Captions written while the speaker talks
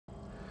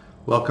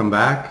Welcome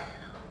back.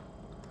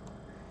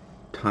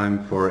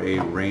 Time for a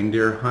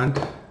reindeer hunt.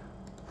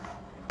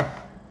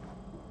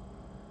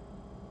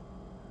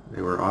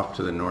 They were off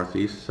to the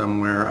northeast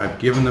somewhere. I've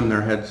given them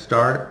their head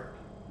start.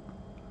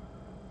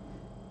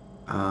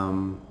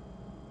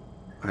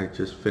 I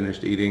just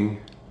finished eating,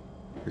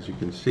 as you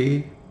can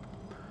see,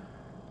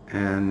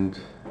 and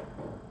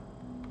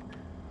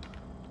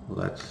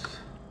let's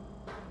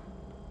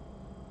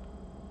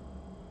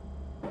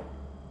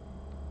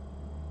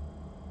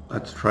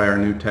try our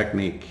new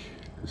technique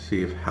and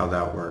see how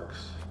that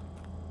works.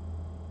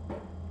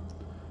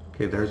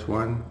 Okay, there's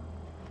one.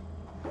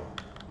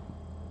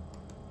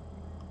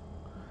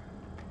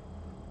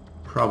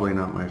 Probably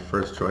not my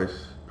first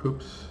choice.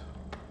 Oops.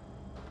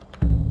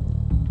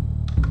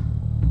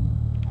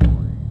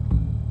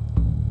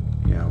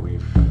 Yeah,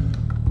 we've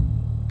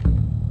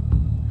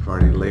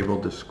already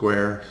labeled the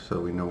square, so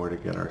we know where to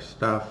get our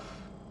stuff.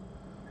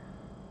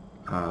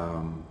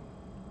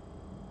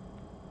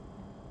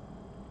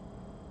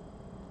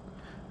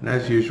 And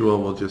as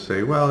usual, we'll just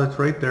say, well, it's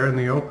right there in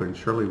the open.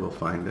 Surely we'll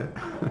find it.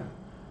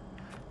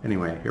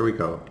 Anyway, here we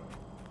go.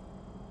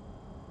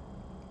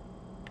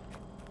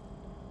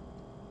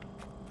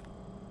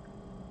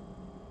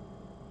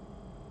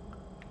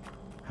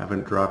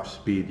 Haven't dropped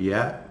speed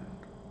yet.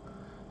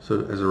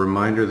 So as a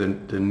reminder,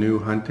 the new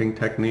hunting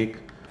technique,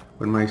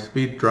 when my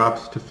speed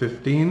drops to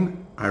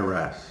 15, I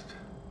rest.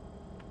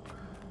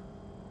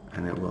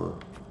 And it will...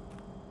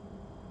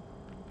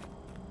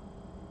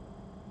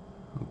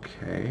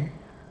 Okay.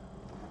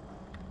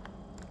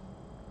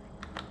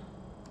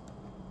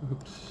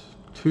 Oops,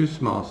 2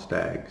 small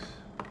stags.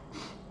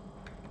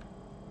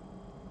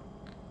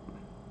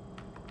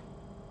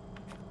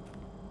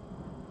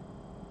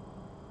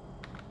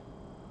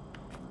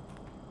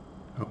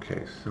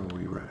 Okay, so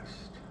we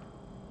rest.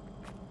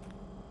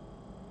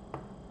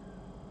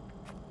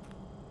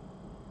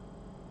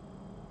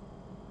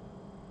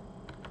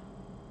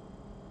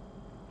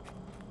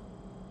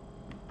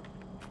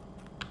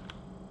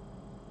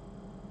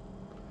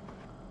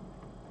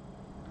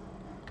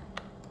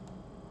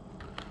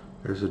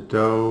 There's a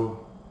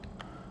doe,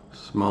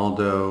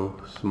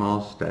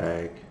 small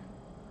stag,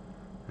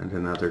 and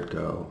another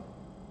doe.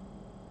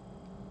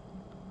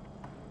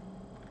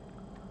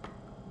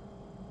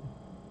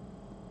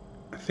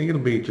 I think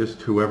it'll be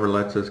just whoever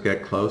lets us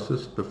get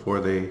closest before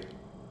they,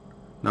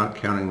 not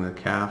counting the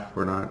calf.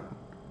 We're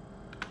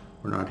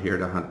not here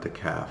to hunt the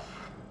calf.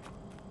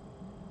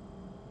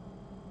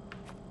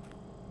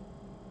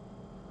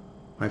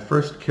 My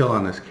first kill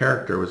on this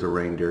character was a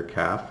reindeer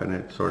calf, and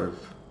it sort of,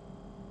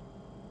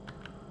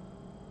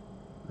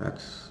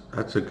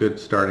 that's a good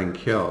starting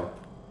kill.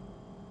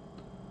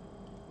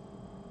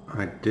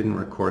 I didn't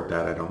record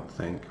that, I don't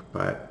think,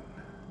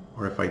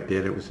 or if I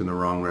did, it was in the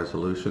wrong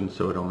resolution,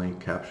 so it only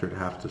captured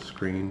half the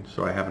screen,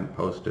 so I haven't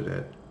posted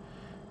it.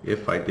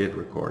 If I did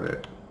record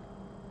it,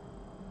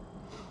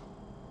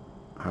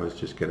 I was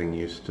just getting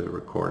used to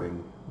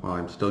recording. Well,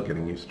 I'm still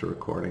getting used to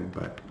recording,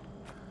 but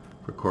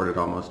I've recorded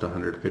almost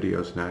 100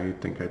 videos now. You'd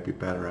think I'd be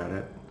better at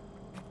it.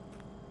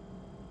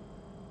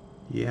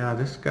 Yeah,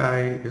 this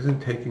guy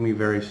isn't taking me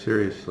very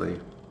seriously.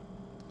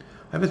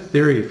 I have a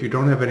theory, if you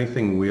don't have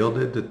anything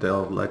wielded, that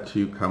they'll let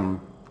you come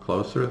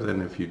closer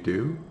than if you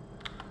do,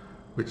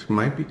 which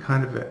might be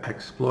kind of an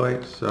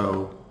exploit,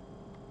 so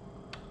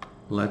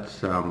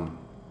let's,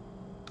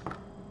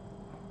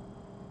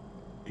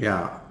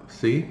 yeah,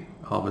 see?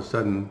 All of a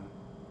sudden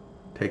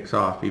takes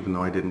off even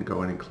though I didn't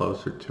go any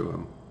closer to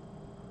him.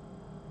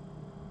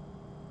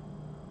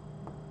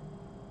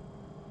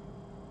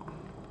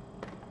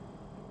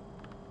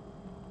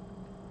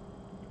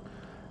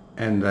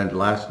 And that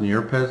last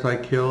Nearpez I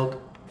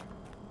killed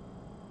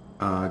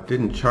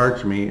didn't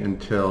charge me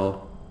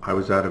until I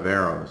was out of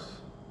arrows.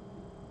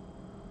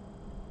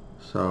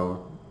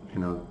 So, you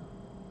know,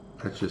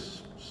 that's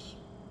just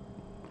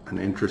an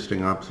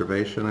interesting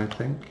observation, I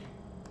think.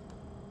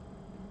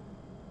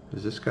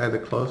 Is this guy the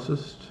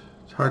closest?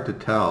 It's hard to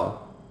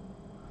tell.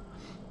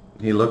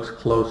 He looks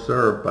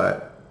closer,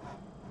 but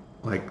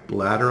like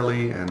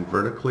laterally and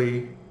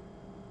vertically,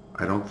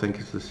 I don't think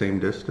it's the same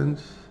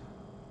distance.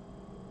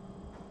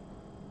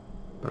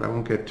 But I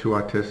won't get too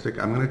autistic.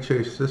 I'm going to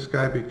chase this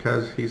guy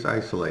because he's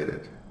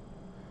isolated.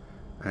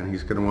 And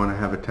he's going to want to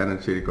have a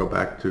tendency to go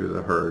back to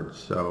the herd,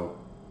 so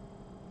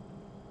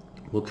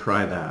we'll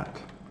try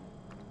that.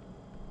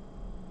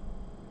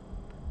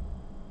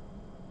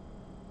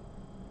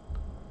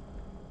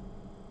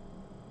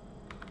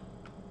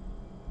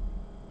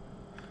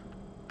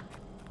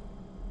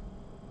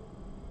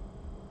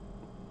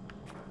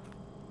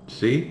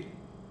 See?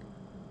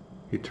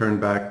 He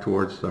turned back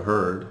towards the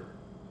herd.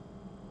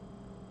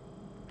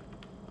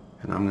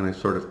 And I'm going to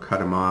sort of cut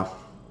him off,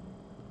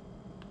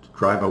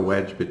 drive a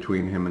wedge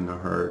between him and the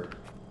herd.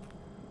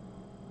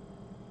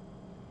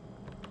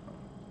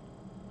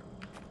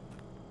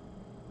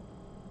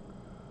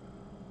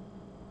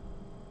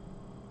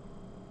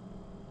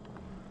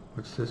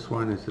 What's this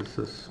one? Is this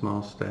a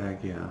small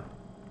stag? Yeah.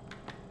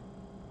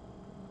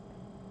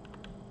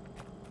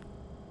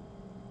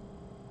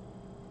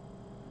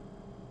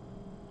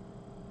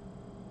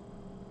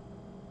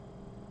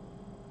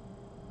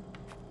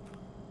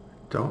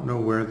 don't know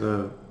where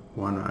the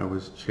one I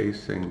was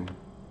chasing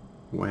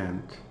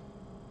went.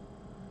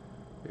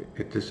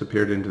 It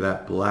disappeared into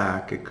that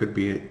black. It could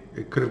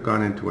have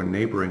gone into a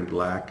neighboring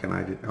black, and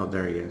I didn't. Oh,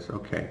 there he is.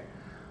 Okay,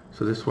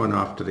 so this one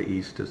off to the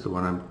east is the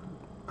one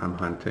I'm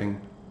hunting.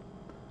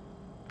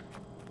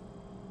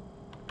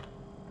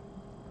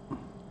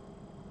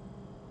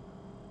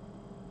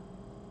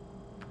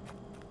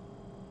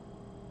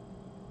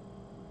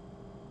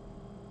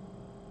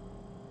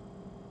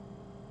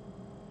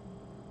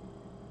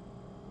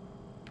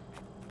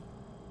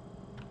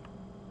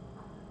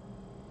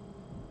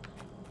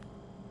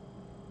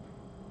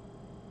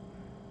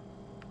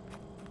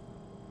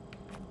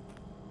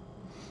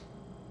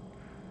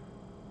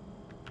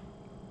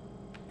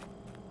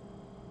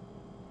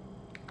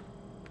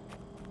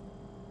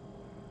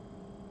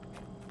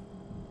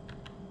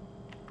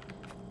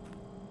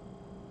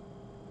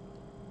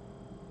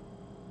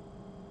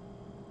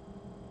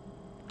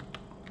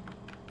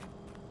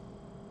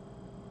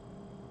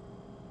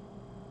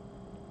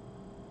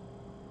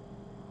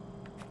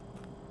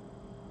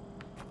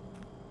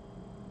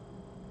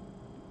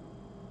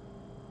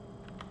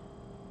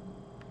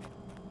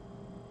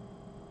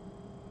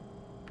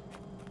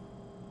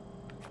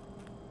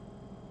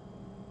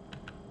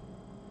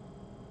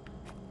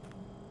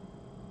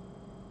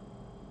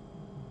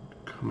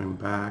 Coming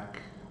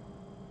back.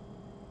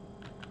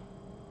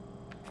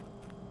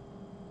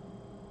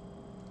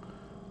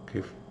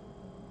 Okay,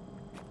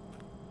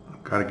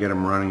 I've got to get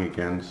him running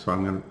again, so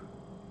I'm going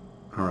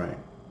to, all right.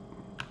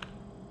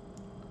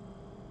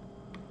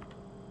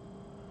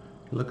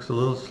 He looks a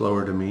little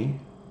slower to me.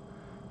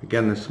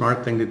 Again, the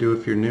smart thing to do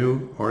if you're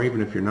new, or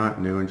even if you're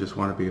not new and just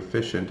want to be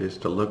efficient, is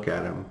to look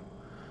at him.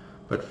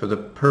 But for the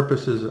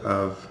purposes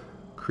of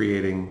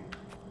creating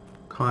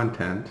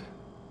content,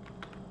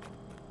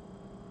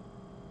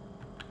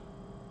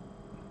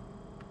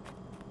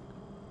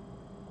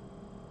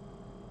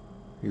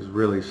 he's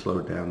really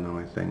slowed down though,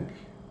 I think.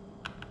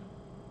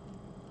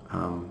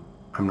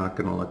 I'm not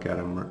going to look at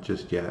him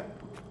just yet.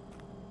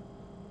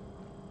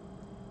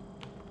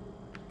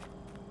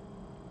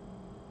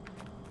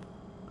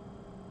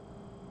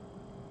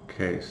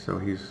 Okay, so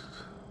he's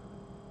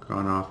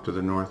gone off to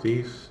the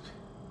northeast.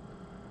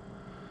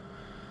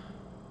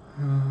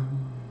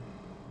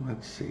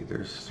 Let's see,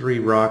 there's 3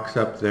 rocks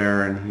up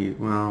there, and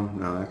well,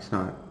 no, that's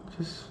not,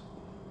 just,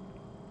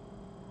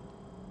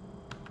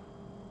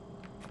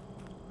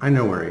 I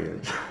know where he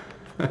is.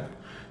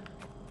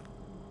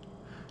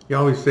 You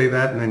always say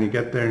that, and then you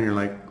get there and you're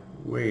like,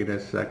 wait a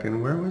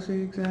second, where was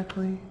he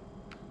exactly?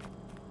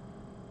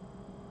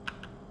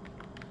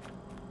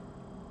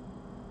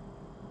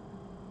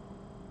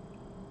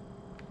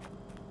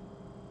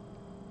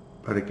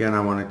 But again, I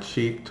want to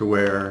cheat to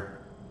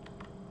where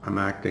I'm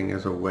acting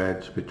as a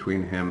wedge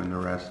between him and the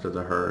rest of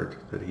the herd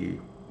that he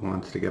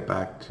wants to get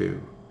back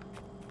to.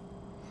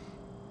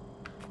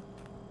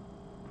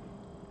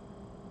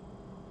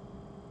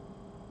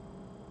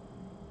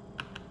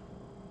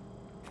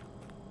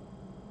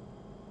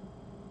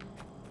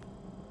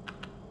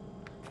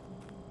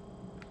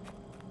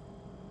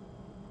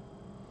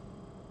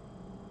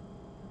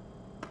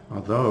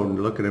 Although,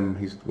 look at him,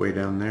 he's way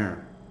down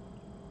there.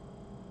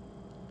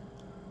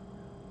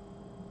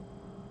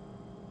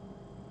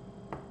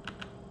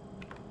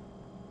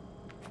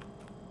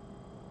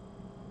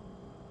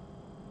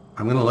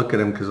 I'm going to look at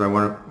him because I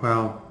want to,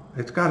 well,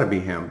 it's got to be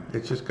him.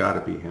 It's just got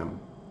to be him.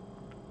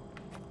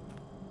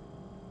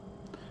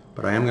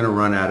 But I am going to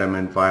run at him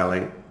and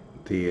violate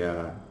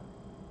the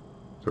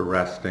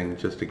resting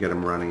just to get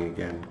him running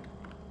again.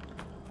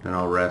 And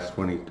I'll rest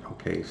when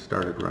he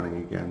started running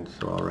again,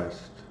 so I'll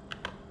rest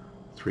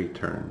 3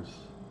 turns.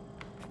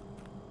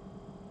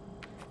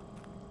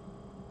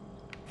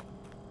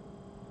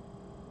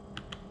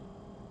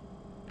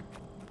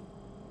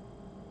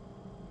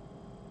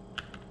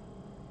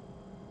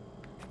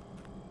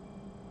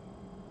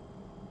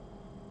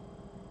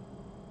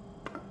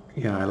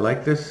 Yeah, I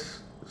like this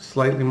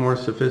slightly more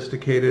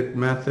sophisticated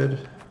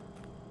method,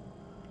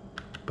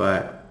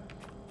 but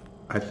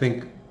I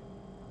think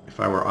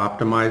if I were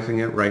optimizing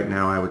it right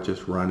now, I would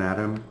just run at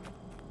him.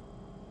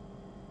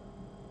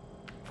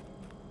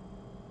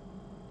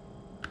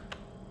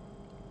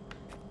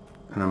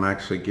 And I'm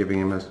actually giving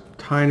him a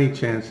tiny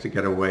chance to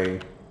get away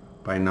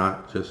by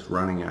not just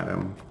running at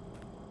him.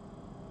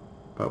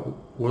 But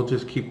we'll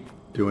just keep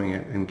doing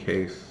it in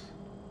case,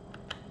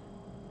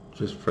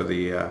 just for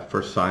the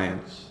for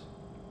science.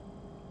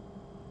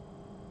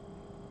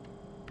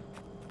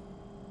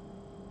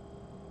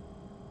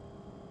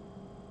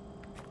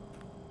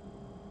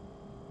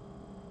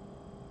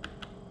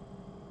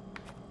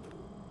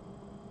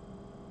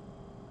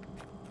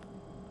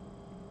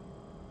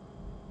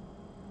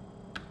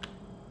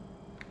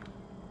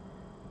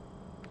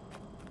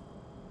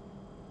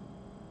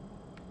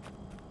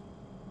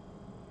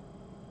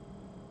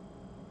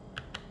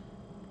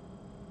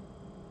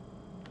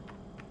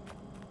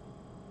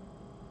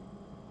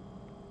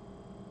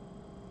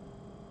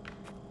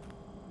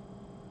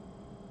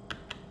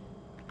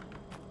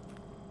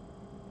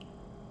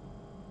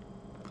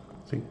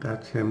 think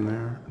that's him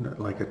there,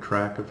 like a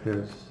track of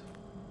his.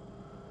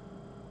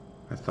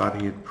 I thought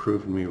he had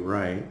proved me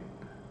right.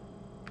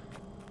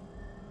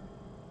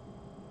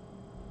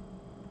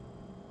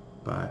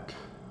 But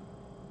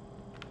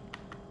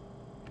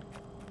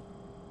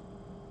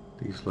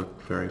these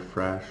look very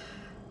fresh.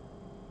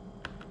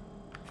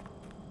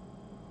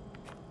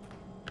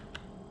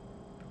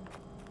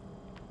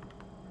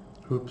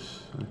 Oops.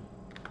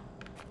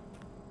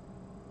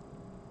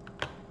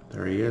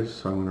 There he is,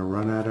 so I'm going to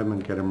run at him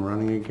and get him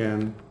running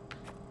again.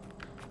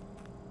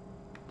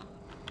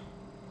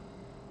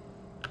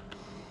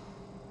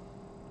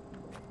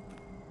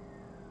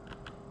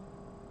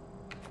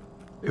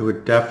 It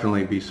would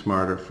definitely be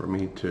smarter for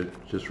me to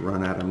just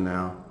run at him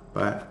now,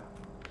 but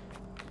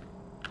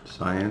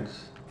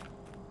science.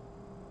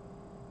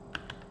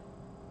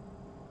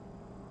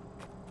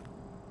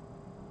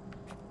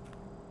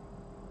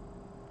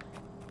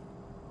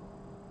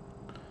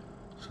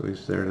 So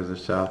he's there to the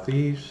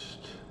southeast.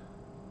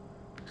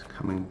 He's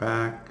coming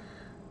back,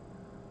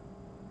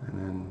 and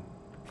then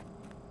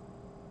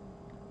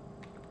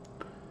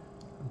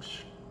I'm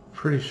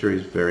pretty sure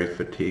he's very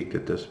fatigued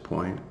at this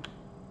point,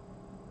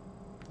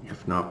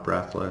 if not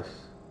breathless.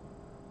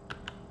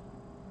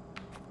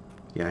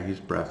 Yeah, he's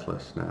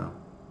breathless now.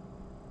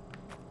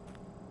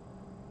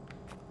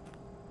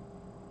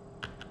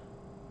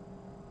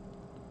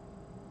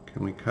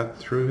 Can we cut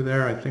through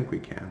there? I think we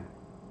can.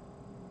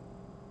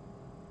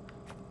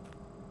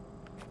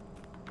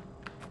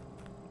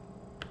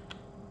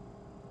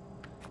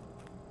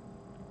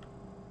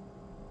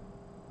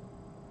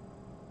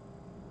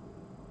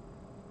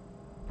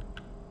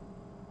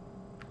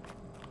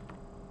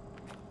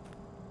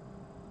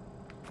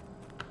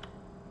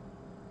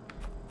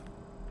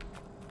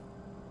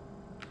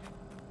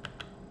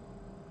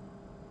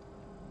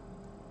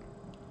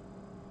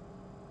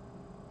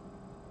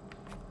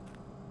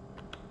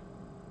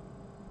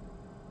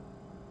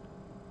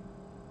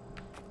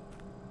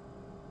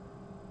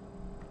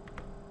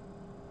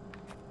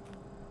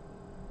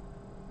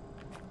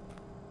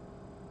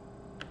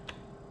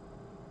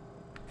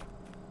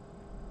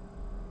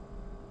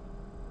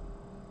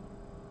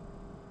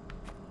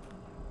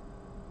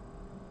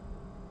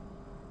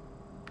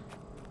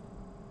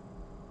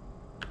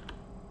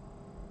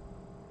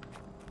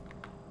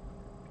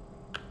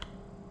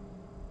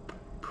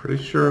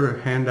 Pretty sure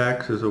a hand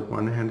axe is a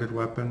one-handed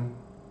weapon.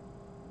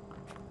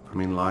 I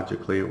mean,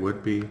 logically it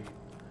would be,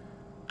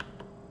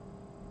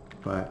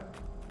 but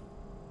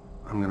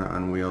I'm going to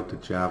unwield the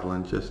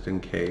javelin just in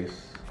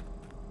case.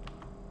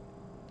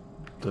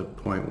 The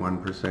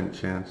 0.1%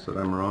 chance that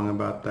I'm wrong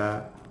about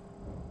that.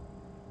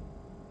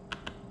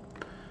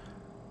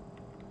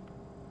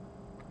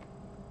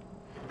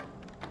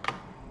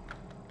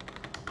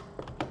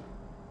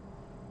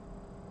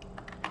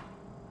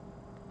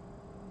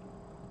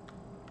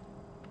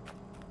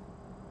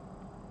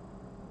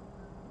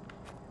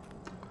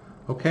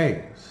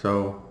 Okay,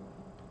 so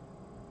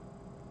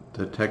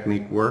the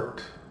technique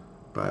worked,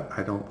 but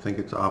I don't think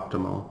it's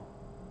optimal.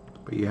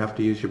 But you have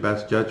to use your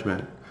best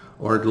judgment,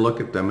 or to look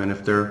at them, and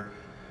if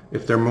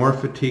they're more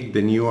fatigued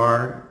than you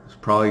are, it's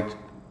probably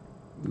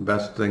the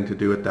best thing to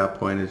do at that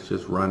point is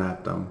just run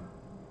at them.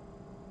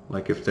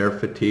 Like if they're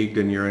fatigued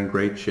and you're in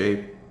great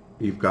shape,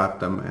 you've got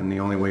them, and the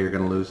only way you're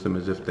going to lose them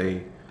is if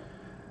they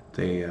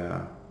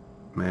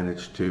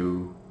manage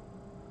to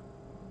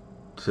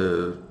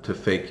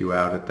fake you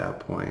out at that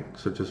point.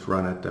 So just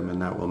run at them,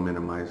 and that will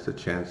minimize the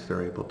chance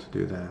they're able to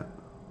do that.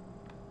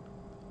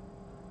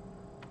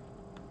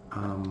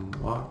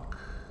 Walk,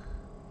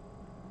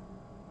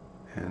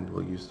 and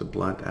we'll use the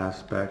blunt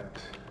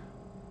aspect,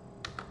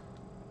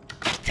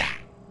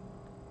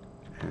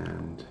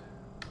 and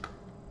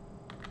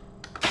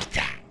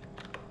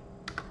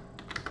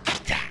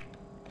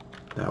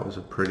that was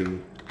a pretty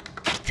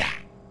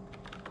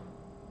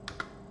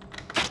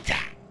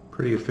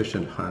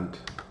efficient hunt.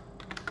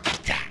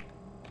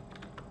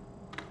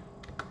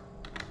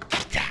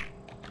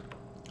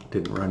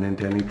 Didn't run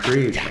into any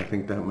trees. I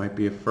think that might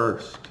be a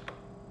first.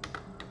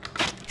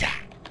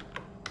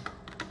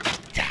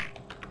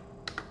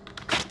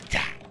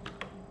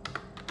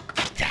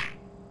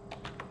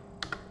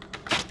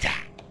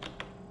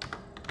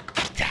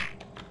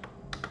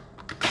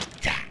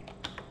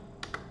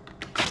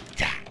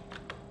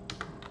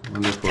 I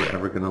wonder if we're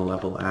ever going to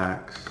level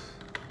axe.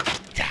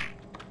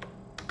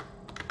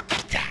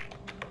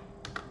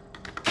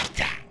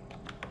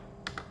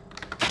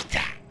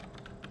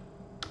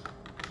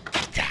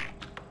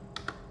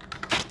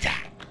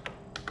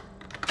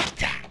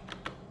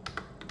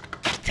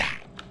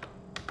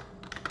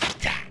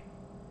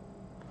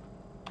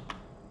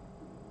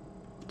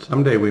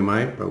 Someday we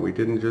might, but we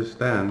didn't just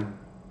then.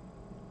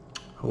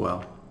 Oh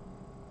well.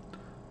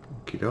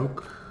 Okie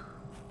doke.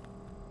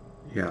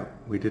 Yeah,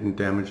 we didn't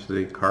damage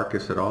the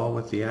carcass at all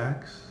with the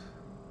axe.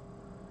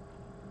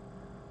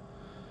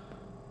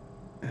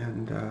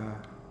 And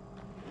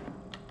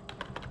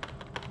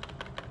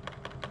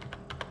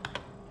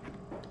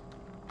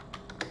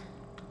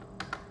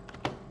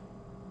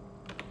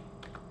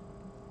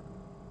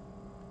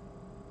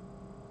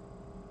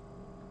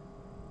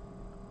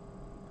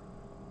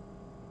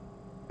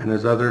And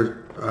there's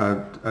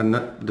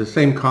the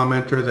same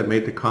commenter that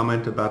made the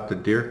comment about the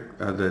deer,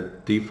 the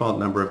default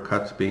number of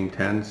cuts being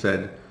 10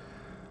 said,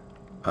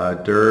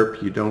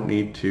 derp, you don't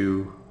need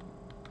to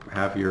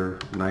have your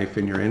knife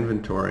in your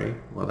inventory.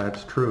 Well,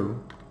 that's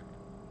true.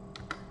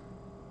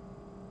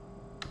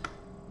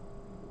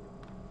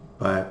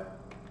 But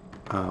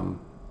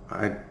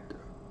I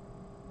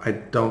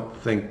don't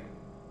think,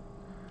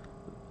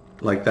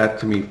 like, that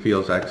to me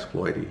feels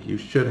exploity. You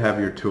should have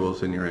your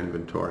tools in your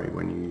inventory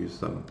when you use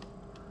them.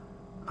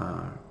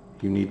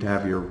 You need to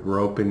have your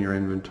rope in your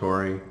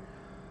inventory.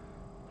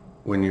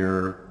 When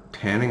you're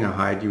tanning a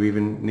hide, you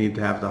even need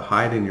to have the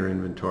hide in your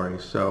inventory.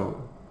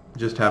 So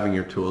just having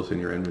your tools in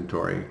your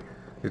inventory,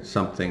 it's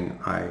something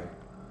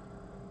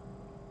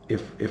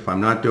if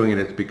I'm not doing it,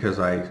 it's because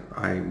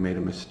I made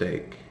a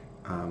mistake.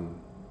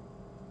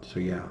 So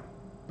yeah,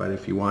 but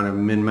if you want to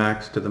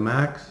min-max to the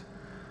max,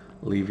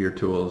 leave your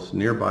tools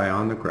nearby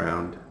on the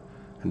ground,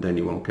 and then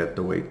you won't get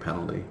the weight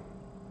penalty.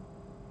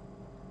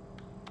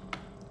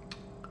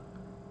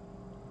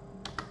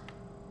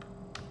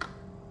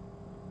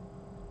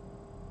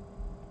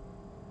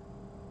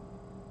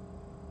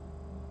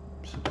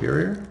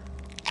 Superior?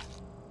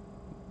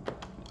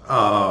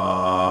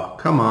 Oh,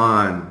 come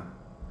on.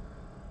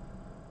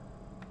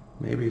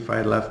 Maybe if I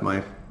had left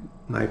my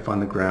knife on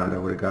the ground, I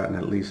would have gotten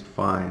at least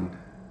fine.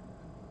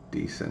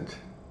 Decent.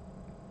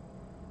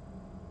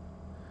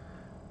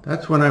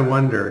 That's when I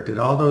wonder, did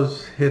all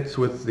those hits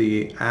with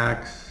the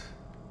axe,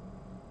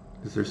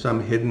 is there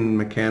some hidden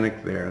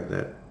mechanic there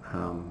that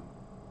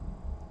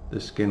the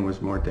skin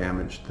was more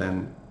damaged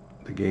than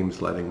the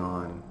game's letting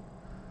on?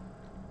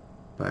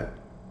 But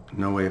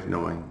no way of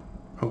knowing.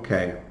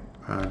 Okay,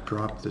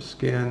 drop the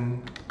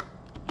skin,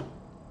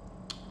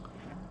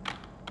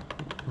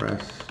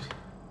 rest,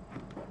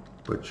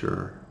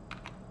 butcher.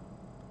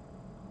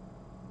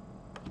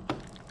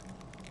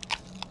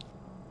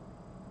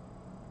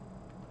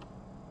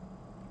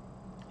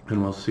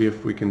 And we'll see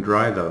if we can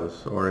dry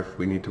those or if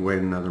we need to wait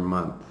another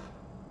month.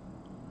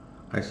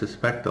 I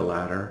suspect the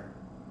latter,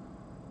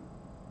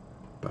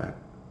 but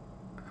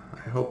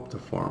I hope the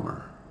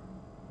former.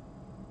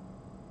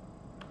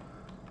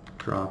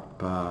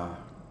 Drop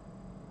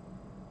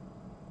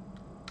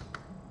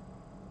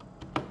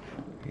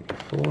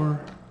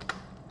 84.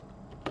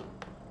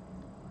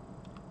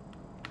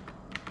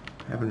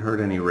 Haven't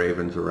heard any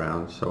ravens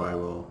around, so I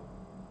will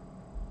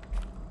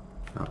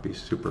not be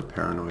super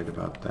paranoid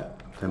about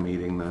them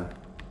eating the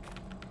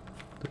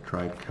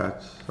dried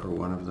cuts, or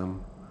one of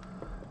them.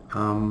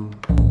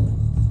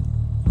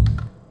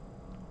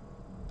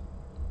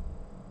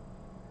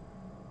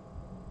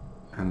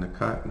 And the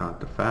cut, not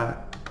the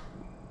fat.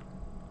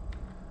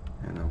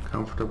 And I'm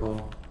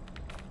comfortable.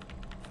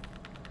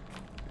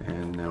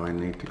 And now I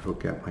need to go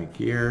get my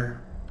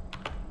gear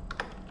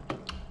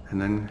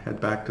and then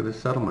head back to the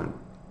settlement.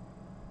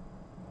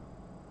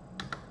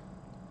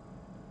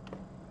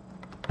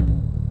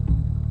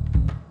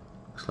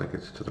 Looks like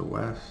it's to the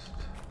west.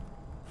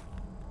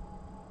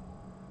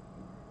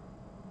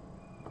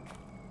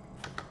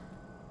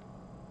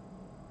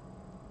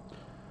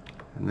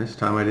 And this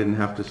time I didn't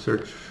have to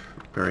search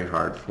very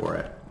hard for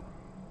it.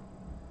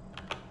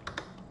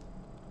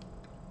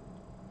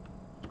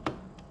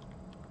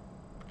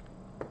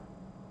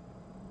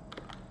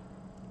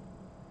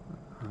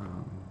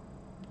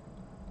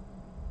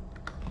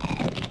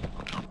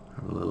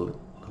 Have a little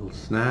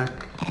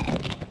snack.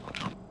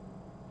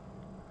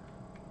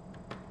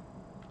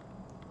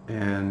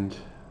 And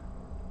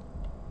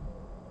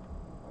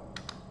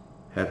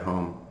head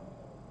home.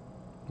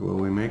 Will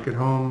we make it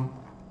home?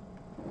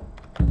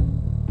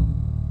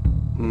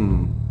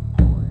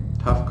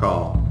 Tough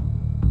call.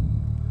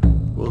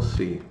 We'll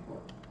see.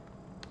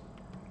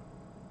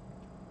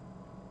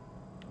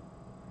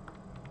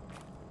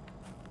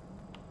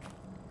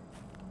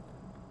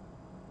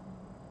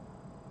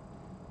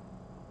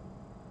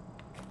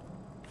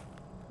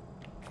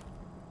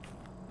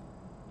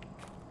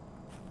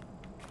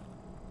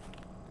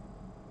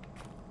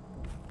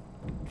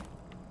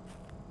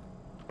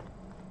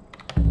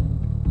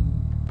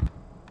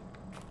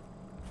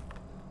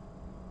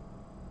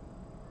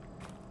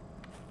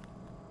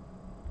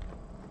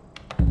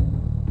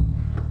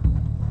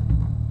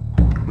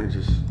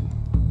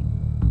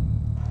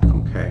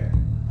 Okay,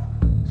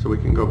 so we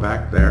can go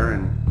back there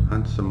and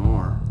hunt some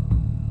more,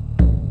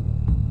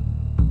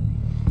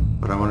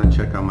 but I want to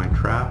check on my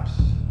traps.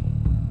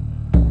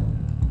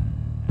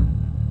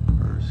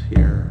 Furs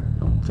here. I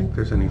don't think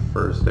there's any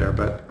furs there,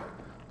 but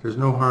there's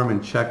no harm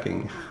in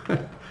checking.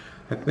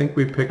 I think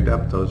we picked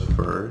up those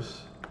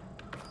furs,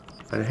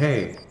 but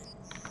hey,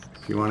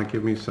 if you want to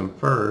give me some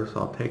furs,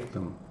 I'll take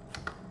them.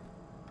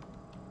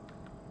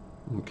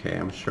 Okay,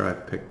 I'm sure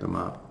I've picked them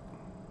up.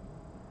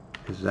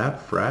 Is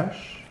that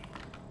fresh?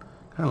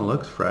 Kind of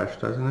looks fresh,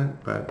 doesn't it?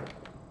 But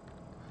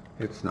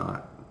it's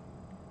not.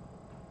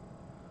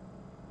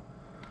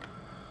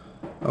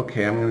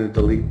 Okay, I'm going to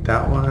delete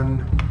that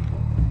one.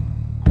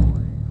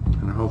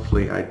 And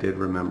hopefully I did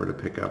remember to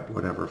pick up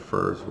whatever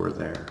furs were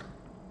there.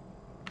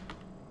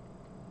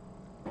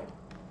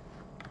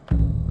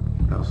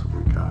 What else have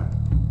we got?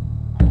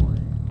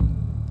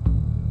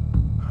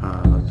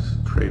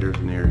 Traders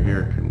near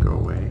here can go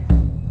away.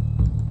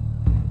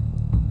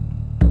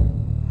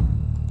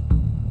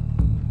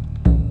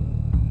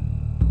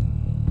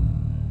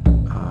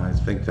 I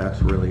think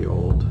that's really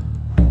old.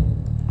 I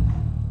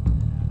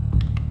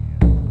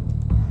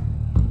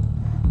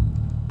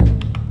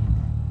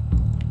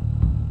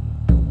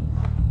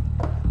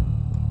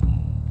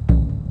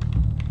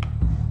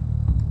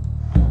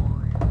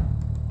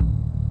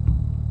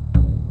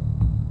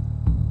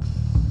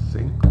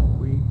think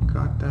we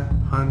got that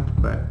hunt,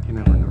 but you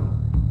never know.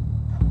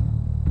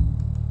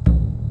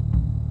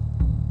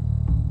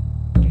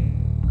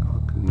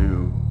 Look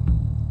new.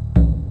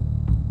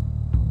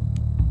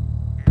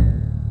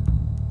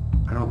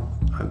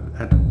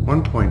 At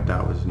one point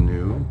that was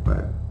new,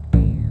 but I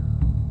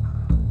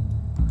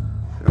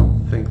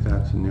don't think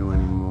that's new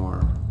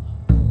anymore.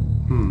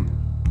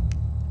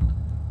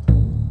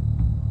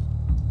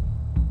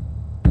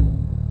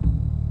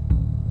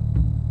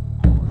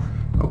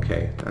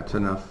 Okay, that's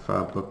enough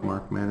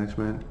bookmark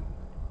management.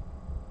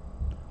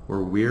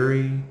 We're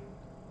weary,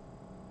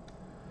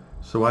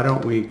 so why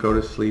don't we go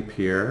to sleep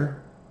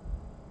here?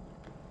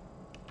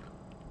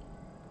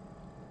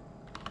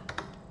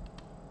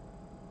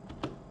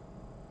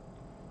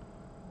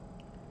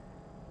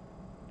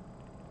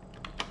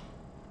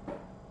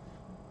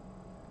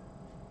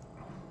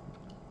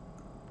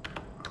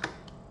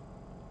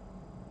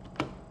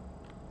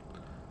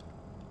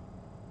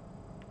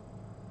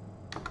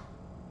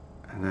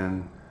 And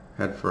then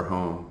head for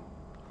home.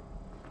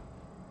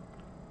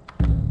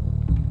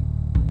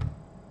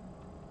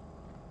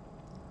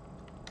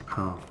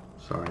 Oh,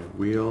 sorry.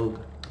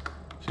 Wheeled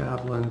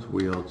javelins,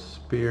 wheeled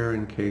spear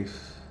in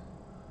case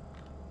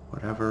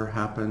whatever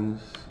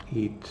happens.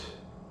 Eat.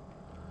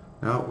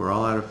 No, we're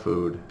all out of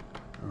food.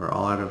 We're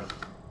all out of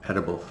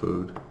edible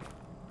food.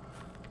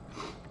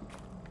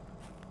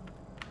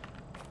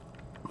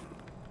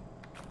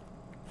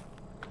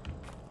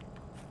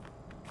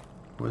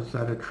 Was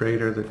that a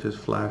trader that just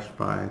flashed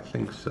by? I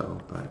think so,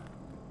 but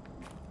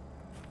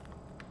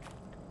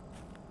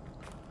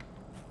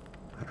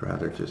I'd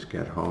rather just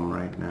get home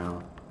right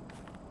now.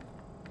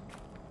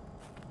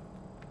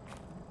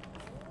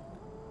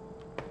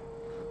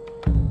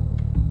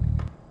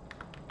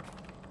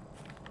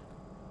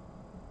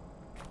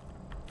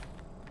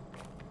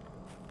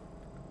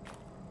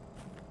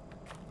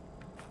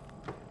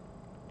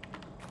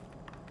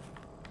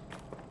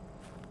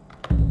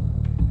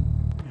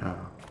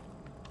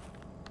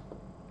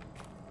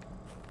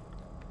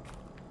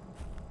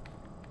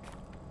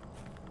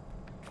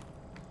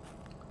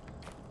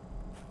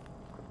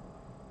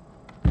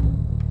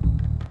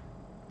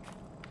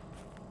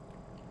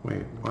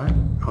 Wait, what?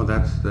 Oh,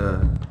 that's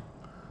the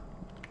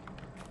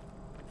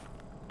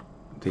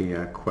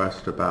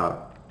quest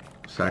about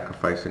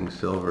sacrificing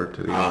silver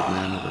to the old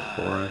man of the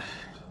forest.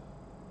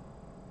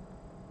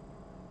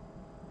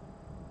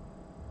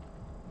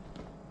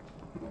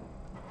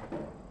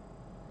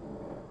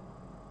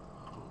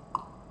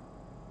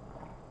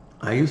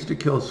 I used to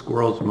kill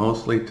squirrels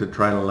mostly to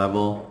try to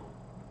level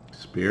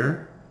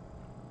spear,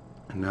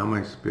 and now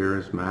my spear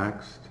is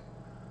maxed,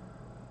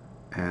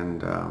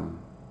 and on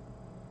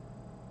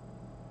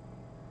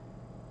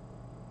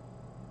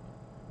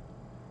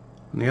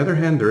the other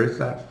hand, there is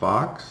that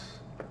fox,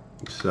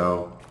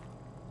 so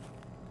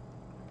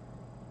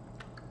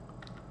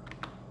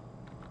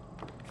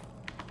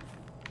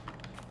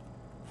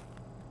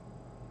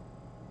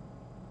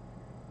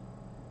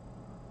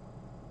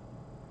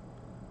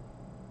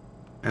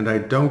and I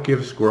don't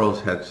give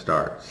squirrels head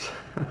starts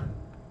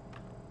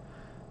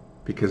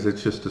because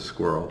it's just a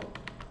squirrel,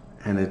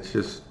 and it's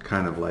just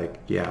kind of like,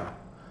 yeah,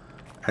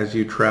 as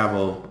you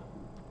travel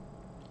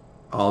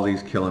all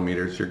these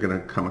kilometers, you're going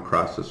to come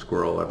across a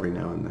squirrel every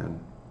now and then.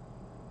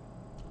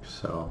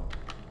 So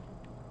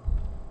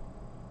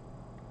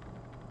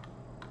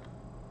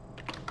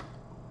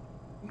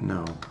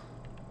no,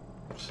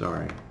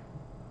 sorry.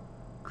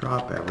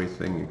 Drop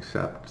everything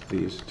except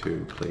these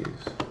two, please.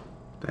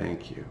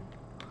 Thank you.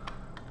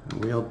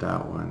 And wield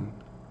that one.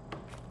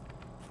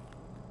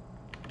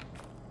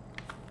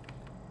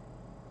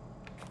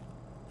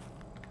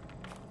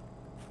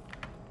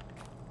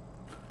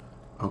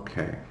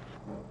 Okay.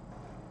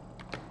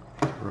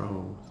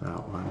 Throw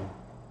that one.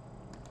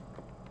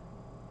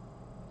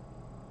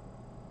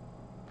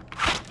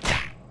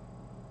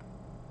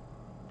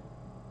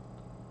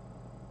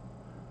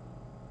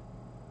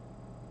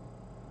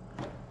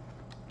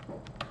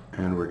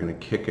 And we're going to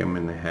kick him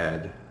in the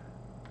head,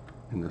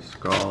 in the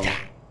skull,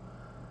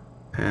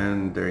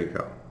 and there you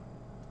go.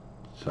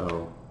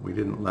 So we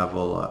didn't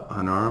level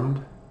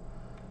unarmed,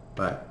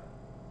 but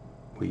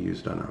we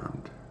used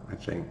unarmed, I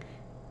think.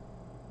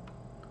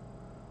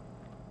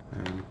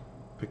 And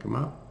pick him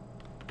up.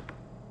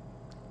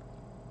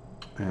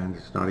 And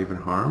it's not even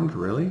harmed,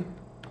 really?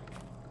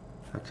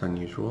 That's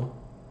unusual.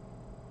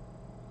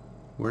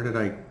 Where did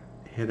I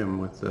hit him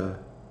with the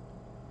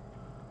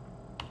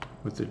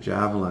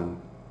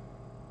javelin?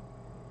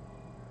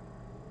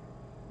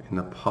 In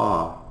the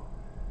paw.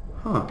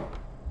 Huh.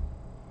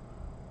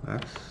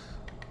 That's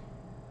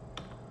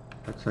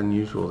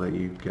unusual that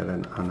you get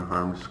an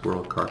unharmed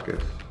squirrel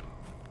carcass.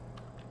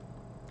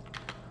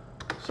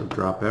 So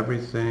drop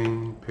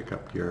everything, pick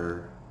up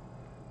your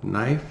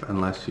knife,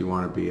 unless you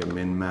want to be a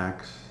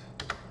min-max.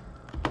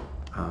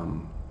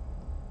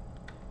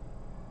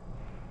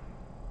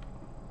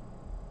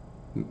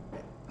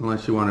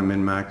 Unless you want to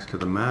min-max to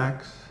the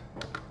max,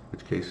 in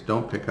which case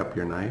don't pick up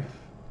your knife,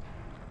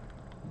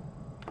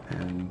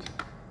 and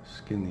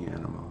skin the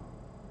animal.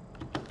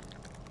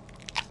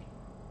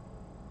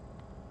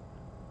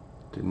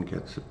 Didn't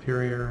get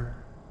superior.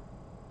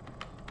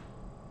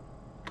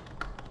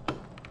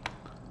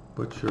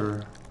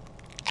 Butcher.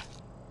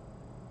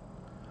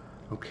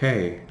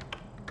 Okay,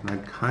 and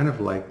I'd kind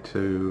of like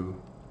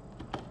to,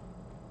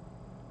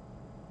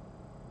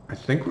 I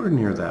think we're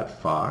near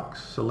that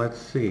fox, so let's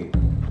see.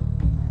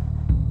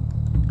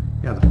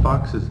 Yeah, the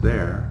fox is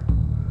there.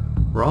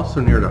 We're also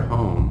near to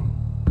home.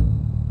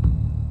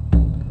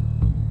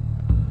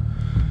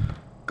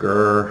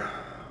 Grr.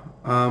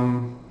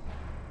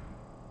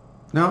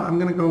 Now I'm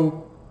gonna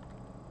go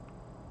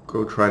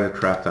try to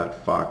trap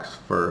that fox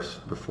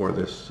first before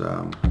this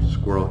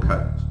squirrel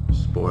cut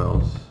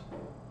spoils.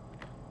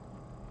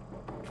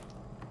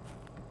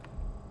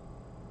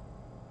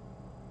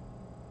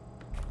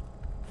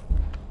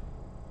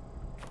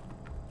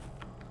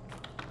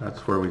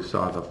 That's where we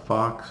saw the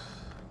fox.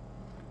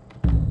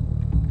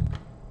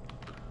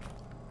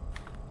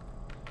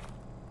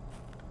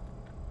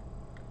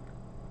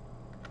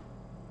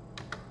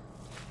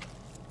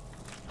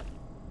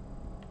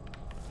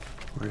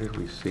 Where did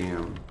we see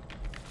him?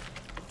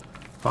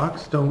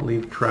 Fox don't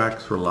leave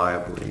tracks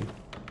reliably.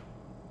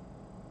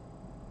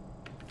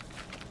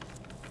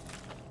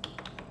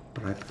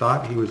 But I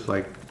thought he was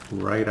like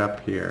right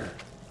up here.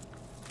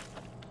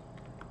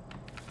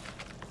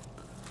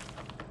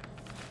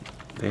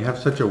 They have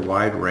such a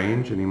wide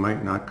range and he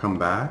might not come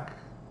back.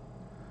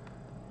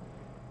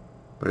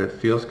 But it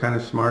feels kind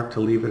of smart to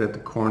leave it at the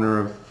corner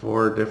of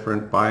 4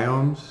 different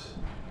biomes.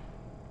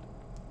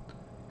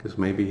 Because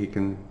maybe he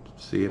can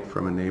see it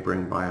from a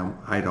neighboring biome.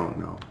 I don't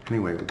know.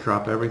 Anyway, we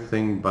drop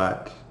everything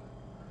but...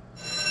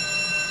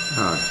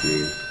 oh,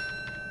 jeez.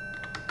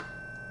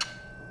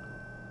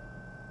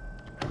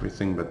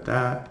 Everything but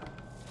that.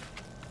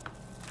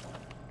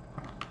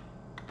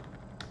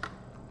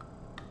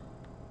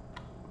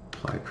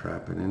 Fly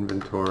trap in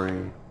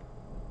inventory.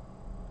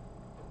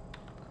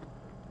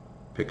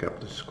 Pick up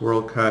the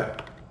squirrel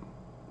cut.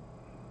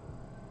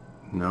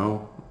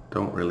 No,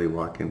 don't really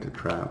walk into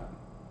trap.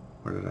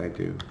 What did I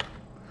do?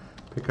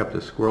 Pick up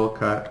the squirrel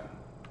cut.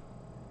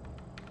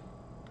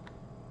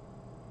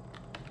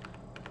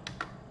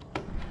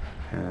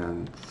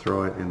 And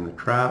throw it in the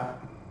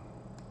trap.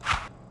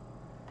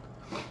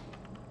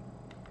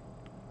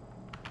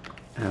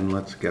 And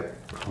let's get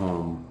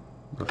home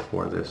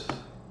before this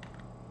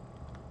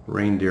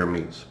reindeer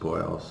meat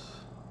spoils.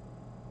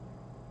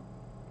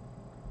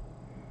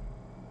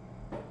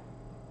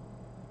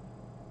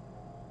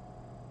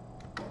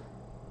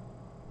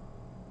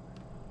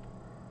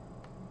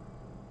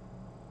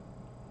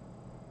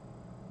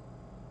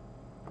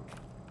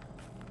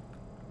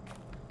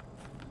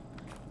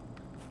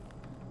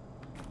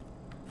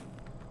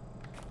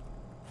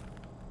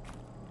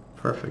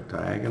 Perfect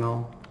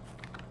diagonal.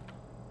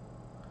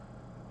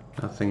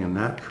 Nothing in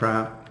that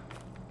trap.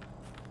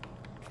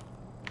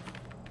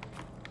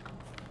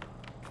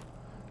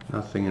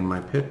 Nothing in my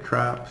pit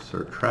traps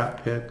or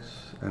trap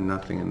pits, and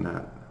nothing in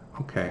that.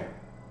 Okay.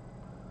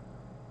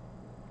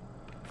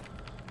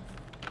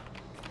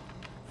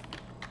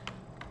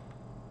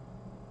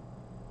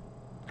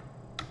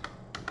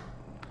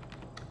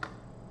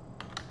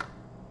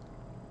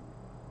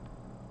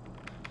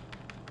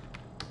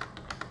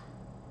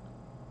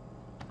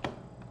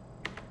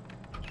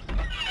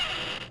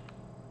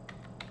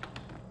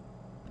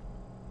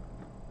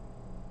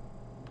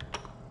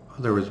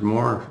 There was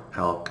more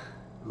elk.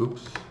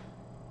 Oops.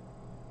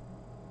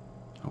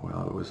 Oh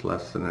well, it was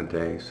less than a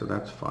day, so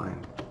that's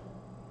fine.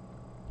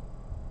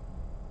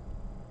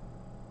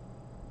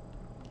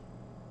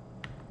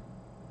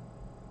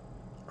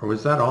 Or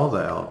was that all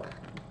the elk?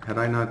 Had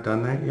I not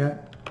done that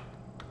yet?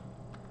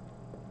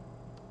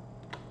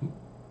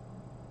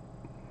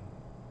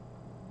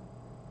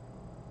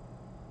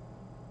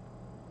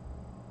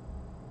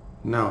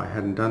 No, I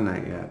hadn't done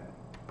that yet.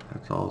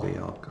 That's all the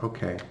elk.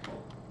 Okay.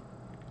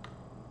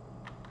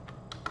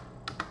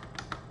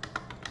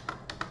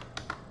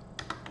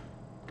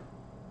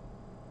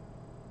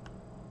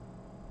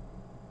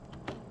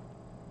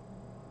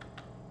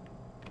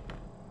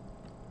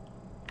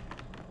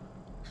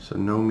 So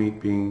no meat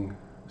being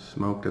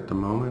smoked at the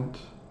moment.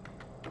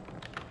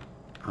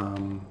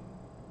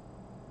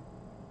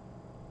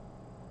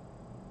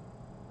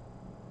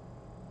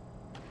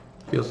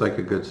 Feels like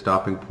a good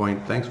stopping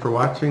point. Thanks for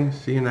watching.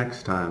 See you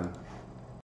next time.